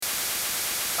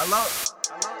Hello?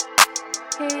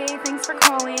 Hey, thanks for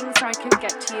calling so I could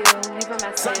get to you. Leave a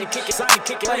message. Sonny, kick it.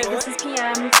 But this is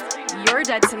PM. You're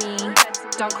dead to me.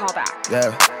 Don't call back.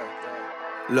 Yeah.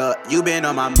 Look, you been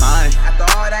on my mind. After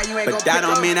all that, you ain't But gon' that pick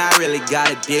don't up. mean I really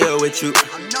gotta deal with you.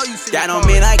 I know you see That the don't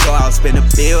call. mean I go out spend a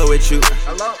bill with you.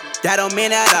 Hello? That don't mean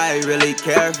that I really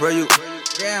care for you.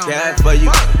 Damn, Care man. for you.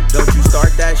 Fuck. Don't you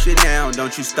start that shit now.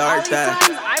 Don't you start All these that.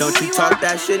 times I Don't blew you you talk up.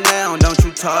 that shit now. Don't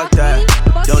you talk Fuck that. me.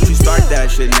 Fuck Don't you you start too.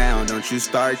 that shit now. Don't you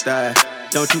start that.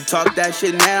 Don't you talk that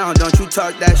shit now. Don't you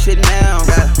talk that shit now.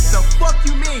 Yeah. The fuck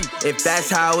you mean? If that's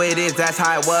how it is, that's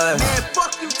how it was. Man,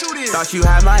 fuck you too then. Thought you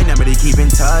had my number to keep in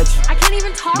touch. I can't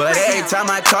even talk But right every now. time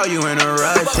I call you in a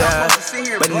rush, Fuck, I'm yeah. supposed to sit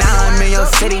here and But blow now your I'm in your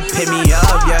ass up. city, You don't pick even me know up,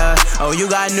 how to yeah. talk. Oh, you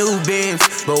got new bins,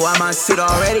 but why my shit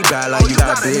already bad like Oh, you you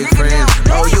got got a big nigga friends?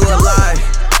 now? Oh, you No, I alive.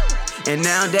 And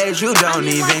nowadays you don't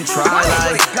mean, like, even for try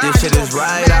what? like God, this shit you is gonna be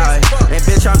right mad eye. as fuck. And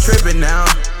bitch, I'm tripping now.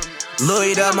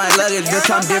 Louis up my luggage, bitch,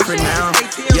 I'm different now.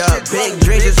 Yeah, big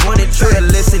dreams just wanted you to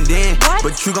listen then. What?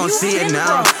 But you gon' You see it been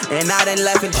now. broke. And I done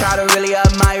left and try to really up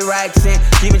my racks and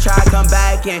even try to come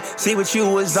back and see what you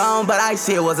was on, but I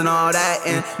see it wasn't all that.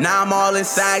 And now I'm all in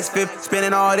Saks Fifth,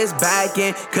 spending all this back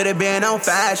in. Could've been on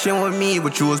fashion with me,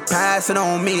 but you was passing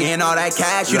on me. And all that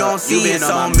cash you don't see it's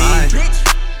on me.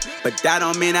 But that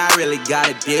don't mean I really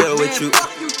gotta deal with you.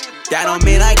 That don't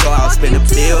mean I go out spend a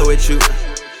bill with you.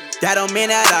 That don't mean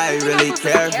that I Think really I'm supposed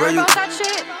to care for you. about that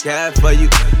shit? Care for you.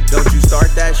 Don't you start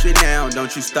that shit now.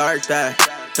 Don't you start that.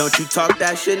 Don't you talk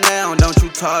that shit now. Don't you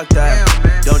talk that. Damn,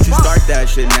 man. Don't you start that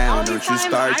shit now. All Don't these you times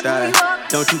start I blew you that. up.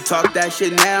 Don't you talk that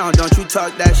shit now. Don't you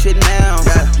talk that shit now.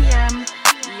 Yeah. PM.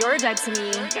 You're dead to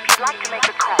me. If you'd like to make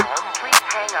a call, please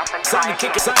hang up and try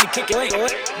Sonny, kick again.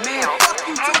 it. Man, fuck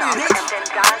you too Hang up then, and bitch. then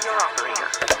dial your operator.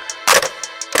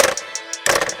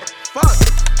 Fuck.